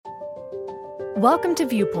Welcome to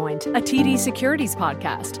Viewpoint, a TD Securities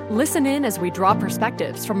podcast. Listen in as we draw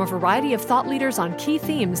perspectives from a variety of thought leaders on key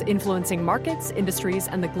themes influencing markets, industries,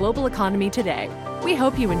 and the global economy today. We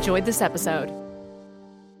hope you enjoyed this episode.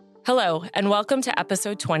 Hello, and welcome to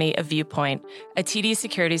episode 20 of Viewpoint, a TD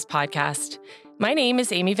Securities podcast. My name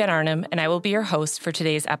is Amy Van Arnhem, and I will be your host for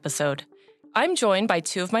today's episode. I'm joined by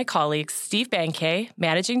two of my colleagues, Steve Bankay,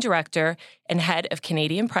 Managing Director and Head of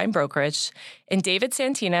Canadian Prime Brokerage, and David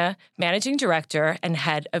Santina, Managing Director and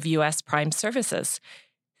Head of U.S. Prime Services.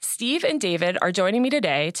 Steve and David are joining me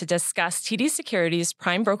today to discuss TD Securities'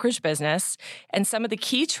 prime brokerage business and some of the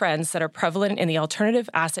key trends that are prevalent in the alternative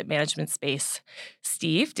asset management space.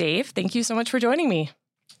 Steve, Dave, thank you so much for joining me.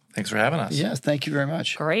 Thanks for having us. Yes, thank you very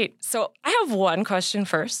much. Great. So I have one question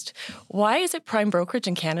first. Why is it prime brokerage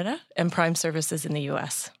in Canada and prime services in the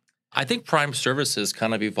U.S.? I think prime services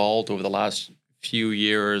kind of evolved over the last few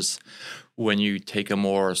years when you take a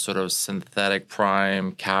more sort of synthetic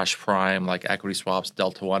prime, cash prime, like equity swaps,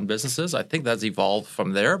 Delta One businesses. I think that's evolved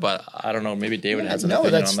from there, but I don't know. Maybe David has an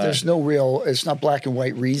opinion on that. There's no real, it's not black and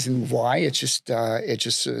white reason why. It's just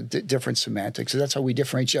different semantics. So that's how we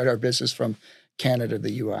differentiate our business from Canada to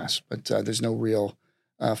the U.S., but there's no real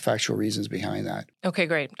factual reasons behind that. Okay,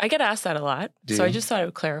 great. I get asked that a lot, so I just thought I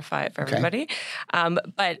would clarify it for everybody.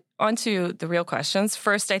 But on to the real questions.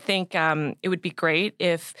 First, I think it would be great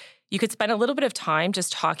if you could spend a little bit of time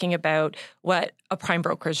just talking about what a prime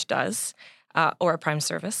brokerage does. Or a prime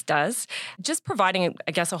service does, just providing,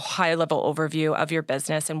 I guess, a high-level overview of your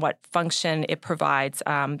business and what function it provides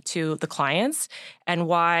to the clients and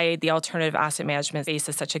why the alternative asset management space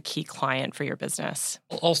is such a key client for your business.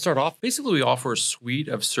 I'll start off. Basically, we offer a suite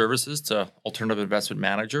of services to alternative investment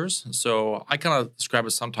managers. So I kind of describe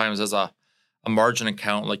it sometimes as a margin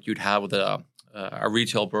account like you'd have with a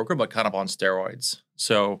retail broker, but kind of on steroids.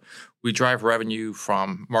 So we drive revenue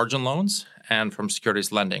from margin loans and from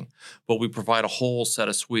securities lending, but we provide a whole set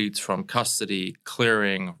of suites from custody,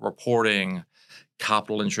 clearing, reporting,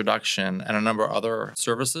 capital introduction, and a number of other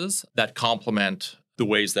services that complement the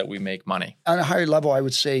ways that we make money. On a higher level, I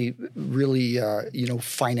would say really,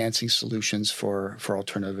 financing solutions for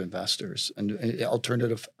alternative investors and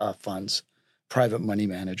alternative funds, private money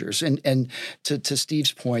managers. And to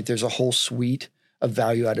Steve's point, there's a whole suite of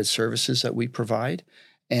value-added services that we provide.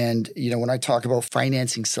 And, when I talk about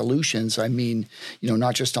financing solutions, I mean,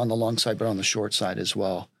 not just on the long side, but on the short side as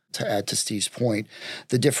well. To add to Steve's point,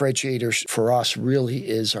 the differentiator for us really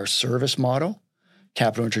is our service model,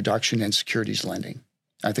 capital introduction, and securities lending.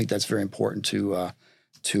 I think that's very important to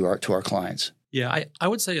our clients. Yeah, I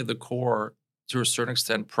would say at the core, to a certain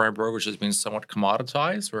extent, prime brokerage has been somewhat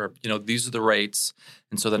commoditized where, these are the rates.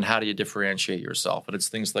 And so then how do you differentiate yourself? And it's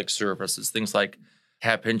things like service. It's things like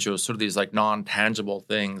cap intros, sort of these like non-tangible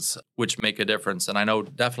things which make a difference. And I know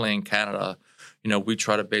definitely in Canada, we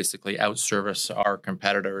try to basically outservice our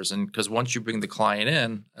competitors. And because once you bring the client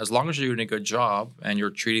in, as long as you're doing a good job and you're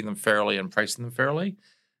treating them fairly and pricing them fairly,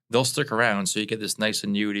 they'll stick around. So you get this nice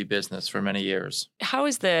annuity business for many years. How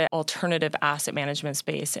is the alternative asset management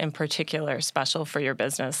space in particular special for your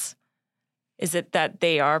business? Is it that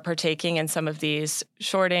they are partaking in some of these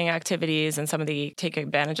shorting activities and take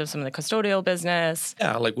advantage of some of the custodial business?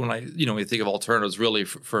 Yeah, like when we think of alternatives, really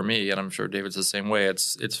for me, and I'm sure David's the same way,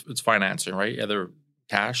 it's financing, right? Either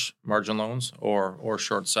cash, margin loans, or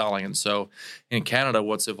short selling. And so in Canada,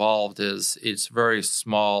 what's evolved is it's a very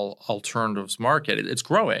small alternatives market. It's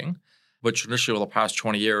growing, but traditionally over the past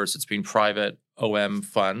 20 years, it's been private OM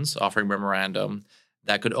funds offering memorandum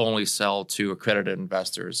that could only sell to accredited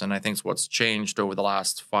investors. And I think what's changed over the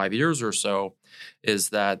last 5 years or so is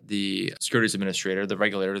that the securities administrator, the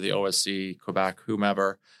regulator, the OSC, Quebec,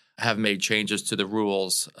 whomever, have made changes to the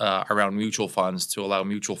rules around mutual funds to allow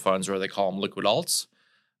mutual funds, or they call them liquid alts,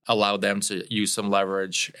 allow them to use some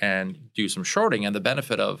leverage and do some shorting. And the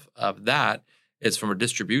benefit of that is from a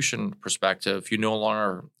distribution perspective, you no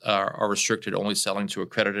longer are restricted only selling to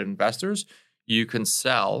accredited investors. You can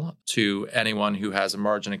sell to anyone who has a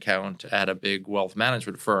margin account at a big wealth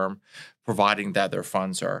management firm, providing that their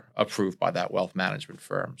funds are approved by that wealth management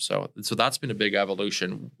firm. So that's been a big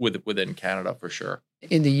evolution within Canada for sure.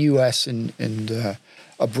 In the U.S. and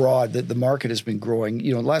abroad, the market has been growing.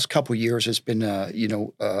 The last couple of years has been,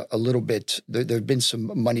 a little bit, there've been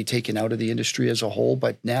some money taken out of the industry as a whole,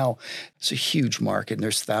 but now it's a huge market and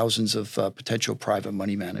there's thousands of potential private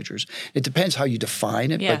money managers. It depends how you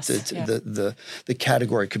define it, yes, but the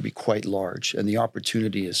category could be quite large and the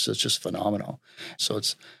opportunity is just phenomenal. So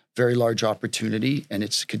it's very large opportunity, and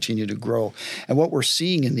it's continued to grow. And what we're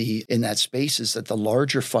seeing in that space is that the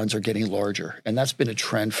larger funds are getting larger, and that's been a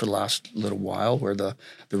trend for the last little while, where the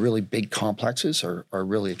really big complexes are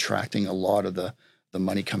really attracting a lot of the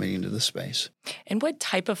money coming into the space. And what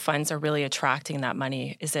type of funds are really attracting that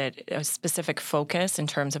money? Is it a specific focus in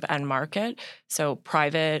terms of end market? So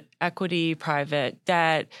private equity, private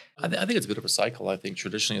debt? I think it's a bit of a cycle. I think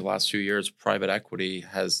traditionally the last few years, private equity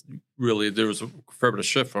has there was a fair bit of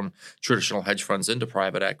shift from traditional hedge funds into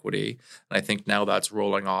private equity. And I think now that's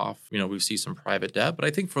rolling off. We see some private debt, but I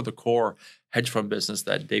think for the core hedge fund business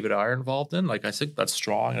that David and I are involved in, I think that's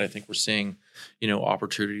strong. And I think we're seeing,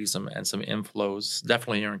 opportunities and some inflows,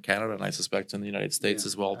 definitely here in Canada, and I suspect in the United States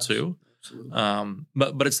as well too.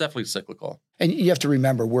 But it's definitely cyclical. And you have to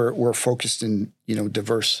remember, we're focused in,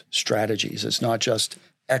 diverse strategies. It's not just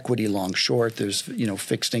equity long short. There's,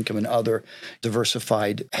 fixed income and other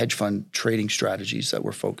diversified hedge fund trading strategies that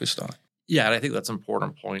we're focused on. Yeah, and I think that's an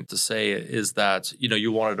important point to say is that,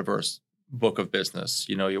 you want a diverse book of business.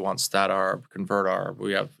 You want StatArb, ConvertArb.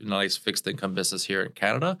 We have a nice fixed income business here in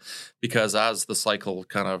Canada because as the cycle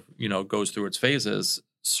kind of, goes through its phases,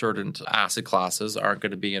 certain asset classes aren't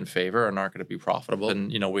going to be in favor and aren't going to be profitable.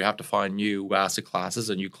 And, we have to find new asset classes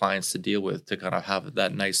and new clients to deal with to kind of have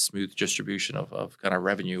that nice smooth distribution of kind of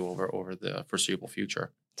revenue over the foreseeable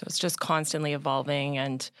future. So it's just constantly evolving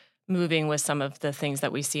and moving with some of the things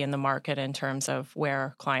that we see in the market in terms of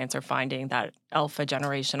where clients are finding that alpha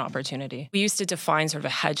generation opportunity. We used to define sort of a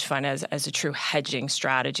hedge fund as a true hedging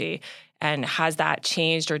strategy. And has that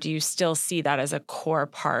changed, or do you still see that as a core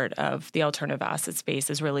part of the alternative asset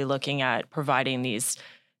space, is really looking at providing these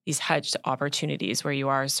hedged opportunities where you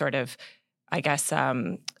are sort of, I guess,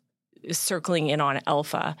 circling in on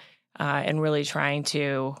alpha and really trying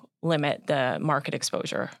to limit the market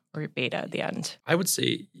exposure or beta at the end? I would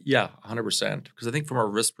say, yeah, 100%. Because I think from a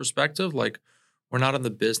risk perspective, we're not in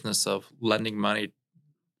the business of lending money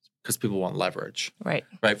because people want leverage, right?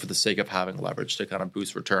 For the sake of having leverage to kind of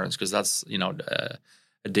boost returns, because that's,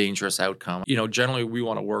 a dangerous outcome. Generally we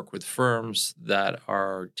want to work with firms that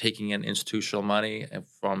are taking in institutional money and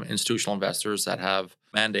from institutional investors that have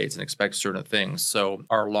mandates and expect certain things. So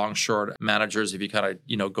our long short managers, if you kind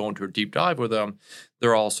of, go into a deep dive with them,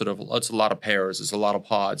 they're all sort of, it's a lot of pairs, it's a lot of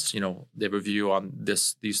pods. They have a view on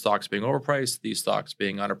these stocks being overpriced, these stocks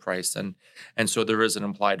being underpriced. And so there is an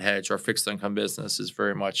implied hedge. Our fixed income business is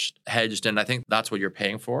very much hedged. And I think that's what you're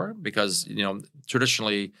paying for because,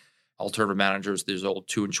 traditionally alternative managers, there's old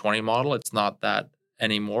 2 and 20 model. It's not that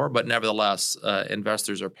anymore, but nevertheless,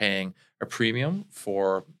 investors are paying a premium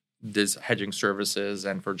for these hedging services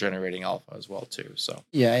and for generating alpha as well too. So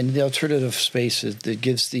yeah, and the alternative space that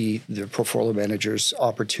gives the portfolio managers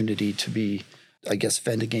opportunity to be, I guess,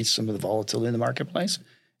 fend against some of the volatility in the marketplace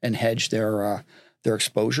and hedge their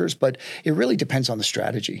exposures. But it really depends on the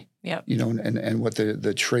strategy. Yeah, and what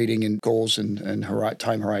the trading and goals and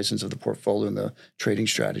time horizons of the portfolio and the trading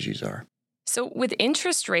strategies are. So with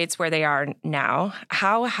interest rates where they are now,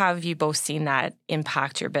 how have you both seen that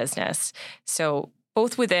impact your business? So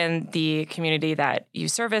both within the community that you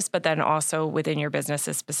service, but then also within your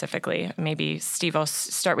businesses specifically. Maybe, Steve, I'll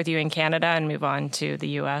start with you in Canada and move on to the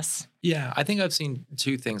U.S. Yeah, I think I've seen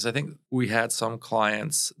two things. I think we had some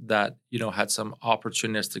clients that, had some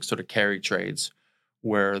opportunistic sort of carry trades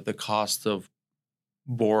where the cost of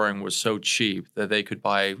borrowing was so cheap that they could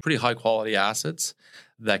buy pretty high quality assets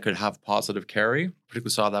that could have positive carry.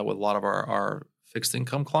 Particularly saw that with a lot of our fixed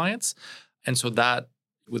income clients. And so that,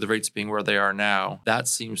 with the rates being where they are now, that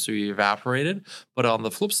seems to be evaporated. But on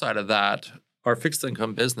the flip side of that, our fixed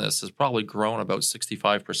income business has probably grown about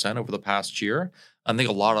 65% over the past year. I think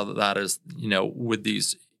a lot of that is, with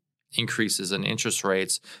these increases in interest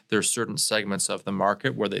rates, there's certain segments of the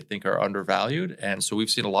market where they think are undervalued. And so we've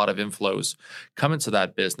seen a lot of inflows come into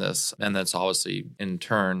that business. And that's obviously, in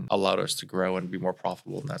turn, allowed us to grow and be more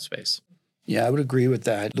profitable in that space. Yeah, I would agree with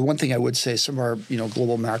that. The one thing I would say, some of our,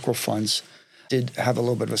 global macro funds did have a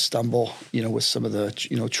little bit of a stumble, with some of the,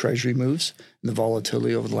 treasury moves and the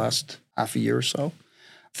volatility over the last half a year or so.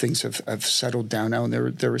 Things have settled down now in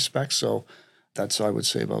their respects. So that's all I would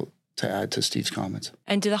say to add to Steve's comments.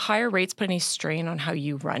 And do the higher rates put any strain on how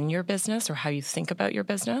you run your business or how you think about your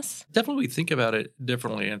business? Definitely think about it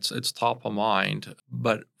differently. It's top of mind.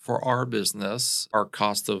 But for our business, our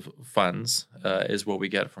cost of funds is what we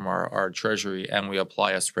get from our treasury, and we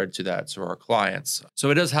apply a spread to that to our clients. So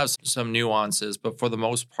it does have some nuances, but for the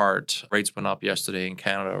most part, rates went up yesterday in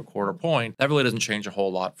Canada a quarter point. That really doesn't change a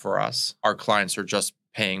whole lot for us. Our clients are just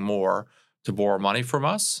paying more to borrow money from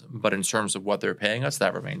us, but in terms of what they're paying us,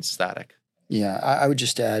 that remains static. Yeah, I would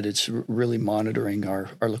just add it's really monitoring our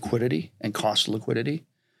liquidity and cost of liquidity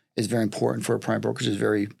is very important for a prime brokerage. It's a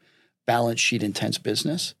very balance sheet intense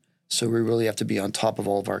business. So we really have to be on top of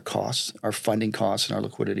all of our costs, our funding costs and our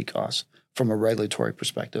liquidity costs from a regulatory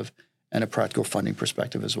perspective and a practical funding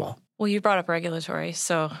perspective as well. Well, you brought up regulatory,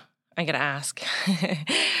 so I'm going to ask,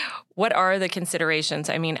 what are the considerations?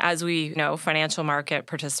 I mean, as we know, financial market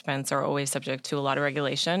participants are always subject to a lot of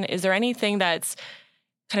regulation. Is there anything that's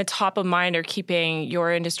kind of top of mind or keeping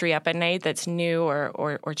your industry up at night that's new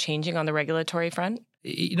or changing on the regulatory front?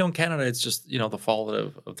 In Canada, it's just, the fall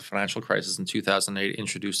of the financial crisis in 2008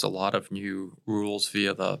 introduced a lot of new rules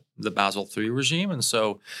via the Basel III regime. And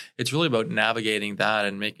so it's really about navigating that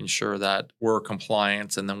and making sure that we're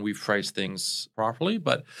compliant and then we price things properly.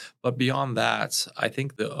 But beyond that, I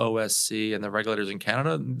think the OSC and the regulators in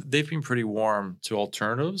Canada, they've been pretty warm to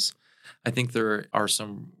alternatives. I think there are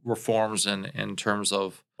some reforms in terms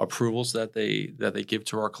of approvals that they give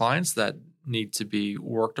to our clients that need to be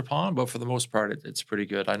worked upon, but for the most part, it's pretty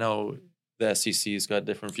good. I know the SEC's got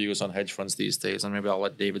different views on hedge funds these days, and maybe I'll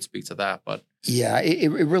let David speak to that. But yeah, it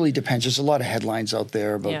really depends. There's a lot of headlines out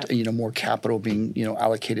there about more capital being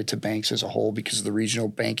allocated to banks as a whole because of the regional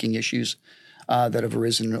banking issues that have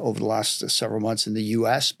arisen over the last several months in the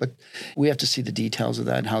U.S. But we have to see the details of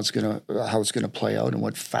that and how it's going to play out and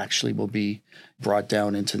what factually will be brought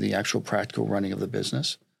down into the actual practical running of the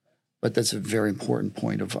business. But that's a very important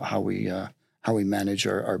point of how we manage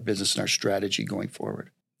our business and our strategy going forward.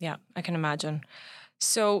 Yeah, I can imagine.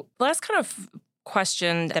 So last kind of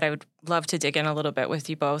question that I would love to dig in a little bit with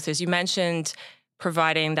you both is you mentioned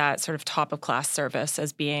providing that sort of top-of-class service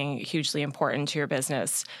as being hugely important to your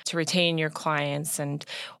business to retain your clients. And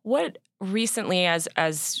what recently,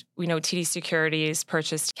 as we know, TD Securities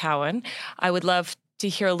purchased Cowen, I would love to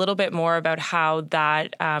hear a little bit more about how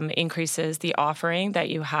that increases the offering that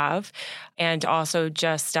you have and also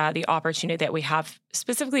just the opportunity that we have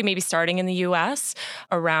specifically maybe starting in the U.S.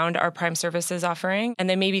 around our prime services offering. And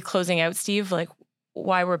then maybe closing out, Steve, like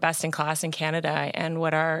why we're best in class in Canada and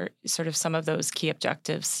what are sort of some of those key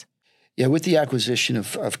objectives. Yeah, with the acquisition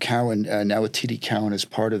of Cowen, now with TD Cowen as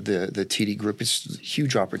part of the TD Group, it's a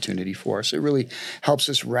huge opportunity for us. It really helps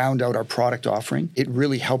us round out our product offering. It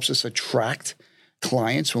really helps us attract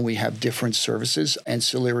clients when we have different services,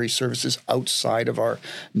 ancillary services outside of our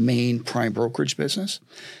main prime brokerage business.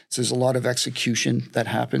 So there's a lot of execution that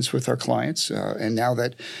happens with our clients. And now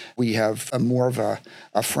that we have more of a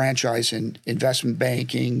franchise in investment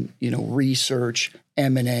banking, research,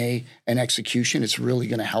 M&A, and execution, it's really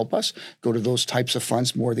going to help us go to those types of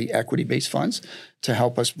funds, more the equity-based funds, to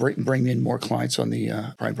help us bring in more clients on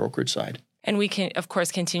the prime brokerage side. And we can, of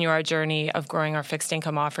course, continue our journey of growing our fixed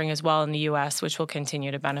income offering as well in the U.S., which will continue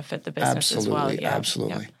to benefit the business as well. Yeah,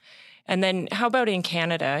 absolutely. Yeah. And then how about in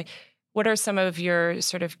Canada? What are some of your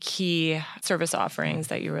sort of key service offerings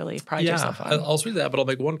that you really pride yourself on? I'll speak to that, but I'll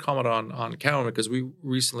make one comment on Cowen because we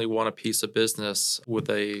recently won a piece of business with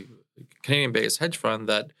a Canadian-based hedge fund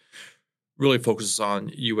that really focuses on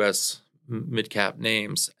U.S. mid-cap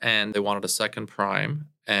names, and they wanted a second prime.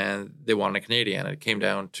 And they wanted a Canadian. It came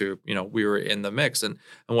down to, we were in the mix. And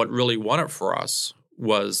what really won it for us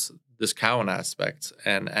was this Cowen aspect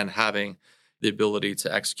and having the ability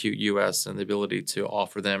to execute U.S. and the ability to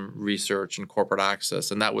offer them research and corporate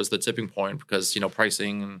access. And that was the tipping point because,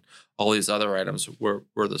 pricing and all these other items were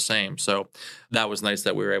the same. So that was nice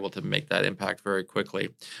that we were able to make that impact very quickly.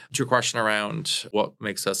 To your question around what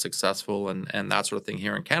makes us successful and that sort of thing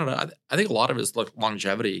here in Canada, I think a lot of it is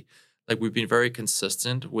longevity. Like we've been very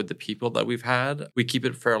consistent with the people that we've had. We keep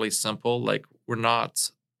it fairly simple. Like we're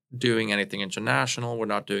not doing anything international. We're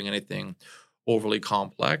not doing anything overly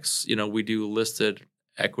complex. We do listed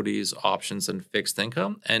equities, options, and fixed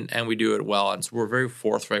income, and we do it well. And so we're very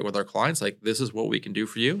forthright with our clients. Like this is what we can do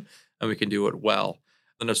for you, and we can do it well.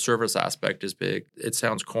 And the service aspect is big. It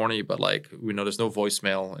sounds corny, but we know there's no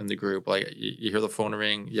voicemail in the group. Like you hear the phone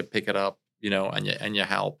ring, you pick it up, and you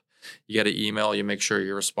help. You get an email, you make sure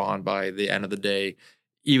you respond by the end of the day,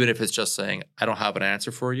 even if it's just saying, I don't have an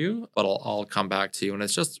answer for you, but I'll come back to you. And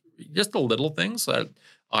it's just the little things that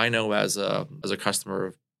I know as a customer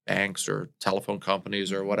of banks or telephone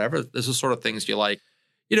companies or whatever. This is sort of things you like.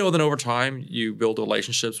 Then over time, you build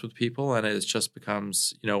relationships with people and it just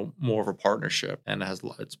becomes, more of a partnership and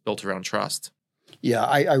it's built around trust. Yeah,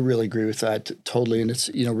 I really agree with that totally. And it's,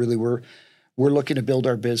 really we're looking to build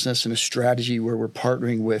our business in a strategy where we're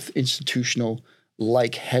partnering with institutional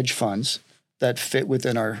like hedge funds that fit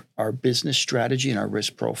within our business strategy and our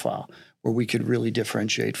risk profile, where we could really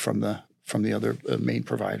differentiate from the other main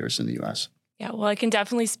providers in the U.S. Yeah, well, I can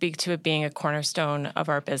definitely speak to it being a cornerstone of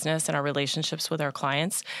our business and our relationships with our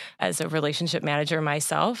clients. As a relationship manager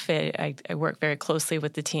myself, I work very closely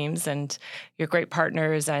with the teams, and you're great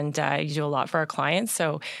partners, and you do a lot for our clients.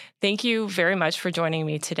 So thank you very much for joining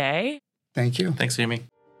me today. Thank you. Thanks, Amy.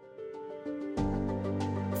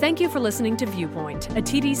 Thank you for listening to Viewpoint, a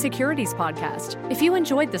TD Securities podcast. If you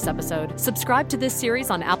enjoyed this episode, subscribe to this series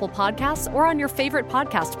on Apple Podcasts or on your favorite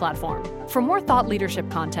podcast platform. For more thought leadership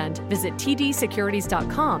content, visit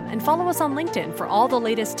tdsecurities.com and follow us on LinkedIn for all the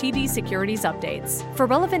latest TD Securities updates. For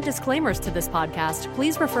relevant disclaimers to this podcast,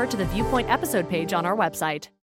 please refer to the Viewpoint episode page on our website.